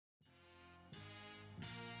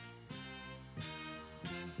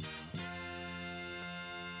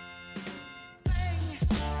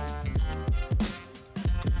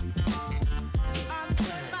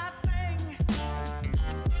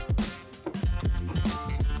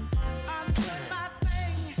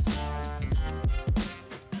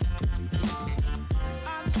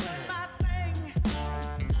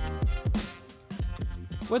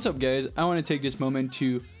What's up guys, I want to take this moment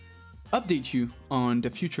to update you on the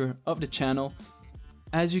future of the channel.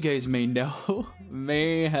 As you guys may know,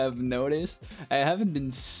 may have noticed, I haven't been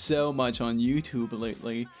so much on YouTube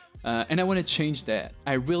lately, and I want to change that.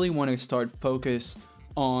 I really want to start focus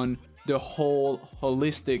on the whole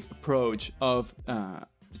holistic approach of the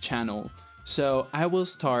channel. So I will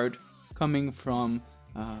start coming from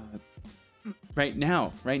right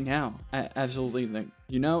now. Absolutely, like,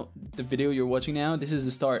 you know, the video you're watching now, this is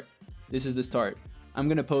the start. I'm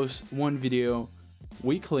gonna post one video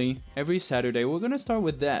weekly every Saturday. We're gonna start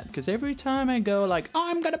with that because every time I go like, oh,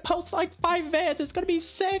 I'm gonna post like 5 vids, it's gonna be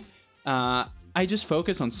sick, I just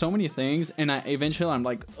focus on so many things, and eventually I'm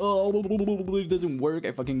like, oh, it doesn't work,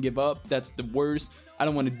 I fucking give up. That's the worst. I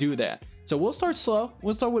don't want to do that. So we'll start slow.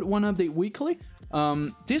 We'll start with one update weekly.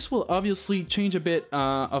 This will obviously change a bit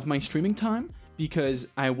of my streaming time because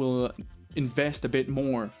I will invest a bit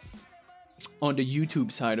more on the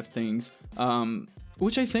YouTube side of things,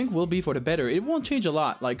 which I think will be for the better. It won't change a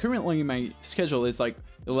lot. Like currently my schedule is like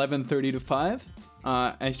 11:30 to 5.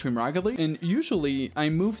 I stream Rocket League, and usually I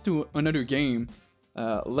move to another game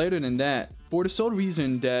later than that for the sole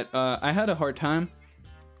reason that I had a hard time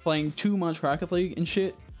playing too much Rocket League and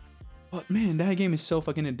shit. But man, that game is so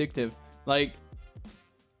fucking addictive. Like,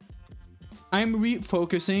 I'm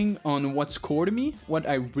refocusing on what's core to me, what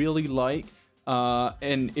I really like,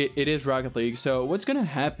 and it is Rocket League. So what's gonna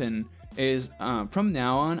happen is from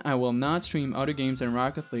now on, I will not stream other games than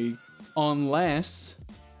Rocket League unless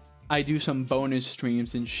I do some bonus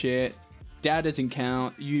streams and shit. That doesn't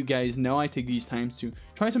count. You guys know I take these times to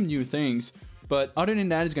try some new things. But other than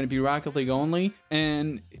that, it's gonna be Rocket League only,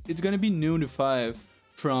 and it's gonna be noon to 5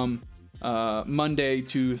 from Monday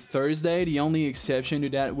to Thursday. The only exception to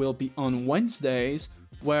that will be on Wednesdays,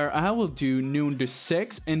 where I will do noon to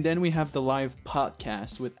 6, and then we have the live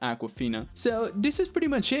podcast with Aquafina. So this is pretty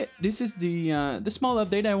much it. This is the small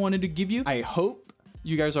update I wanted to give you. I hope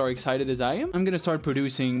you guys are excited as I am. I'm gonna start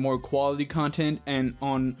producing more quality content and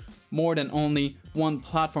on more than only one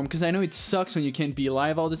platform, because I know it sucks when you can't be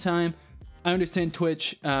live all the time. I understand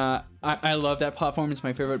Twitch, I love that platform, it's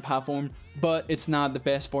my favorite platform, but it's not the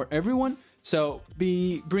best for everyone. So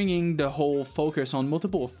bringing the whole focus on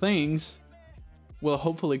multiple things will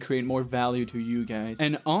hopefully create more value to you guys.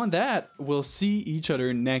 And on that, we'll see each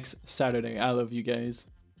other next Saturday. I love you guys.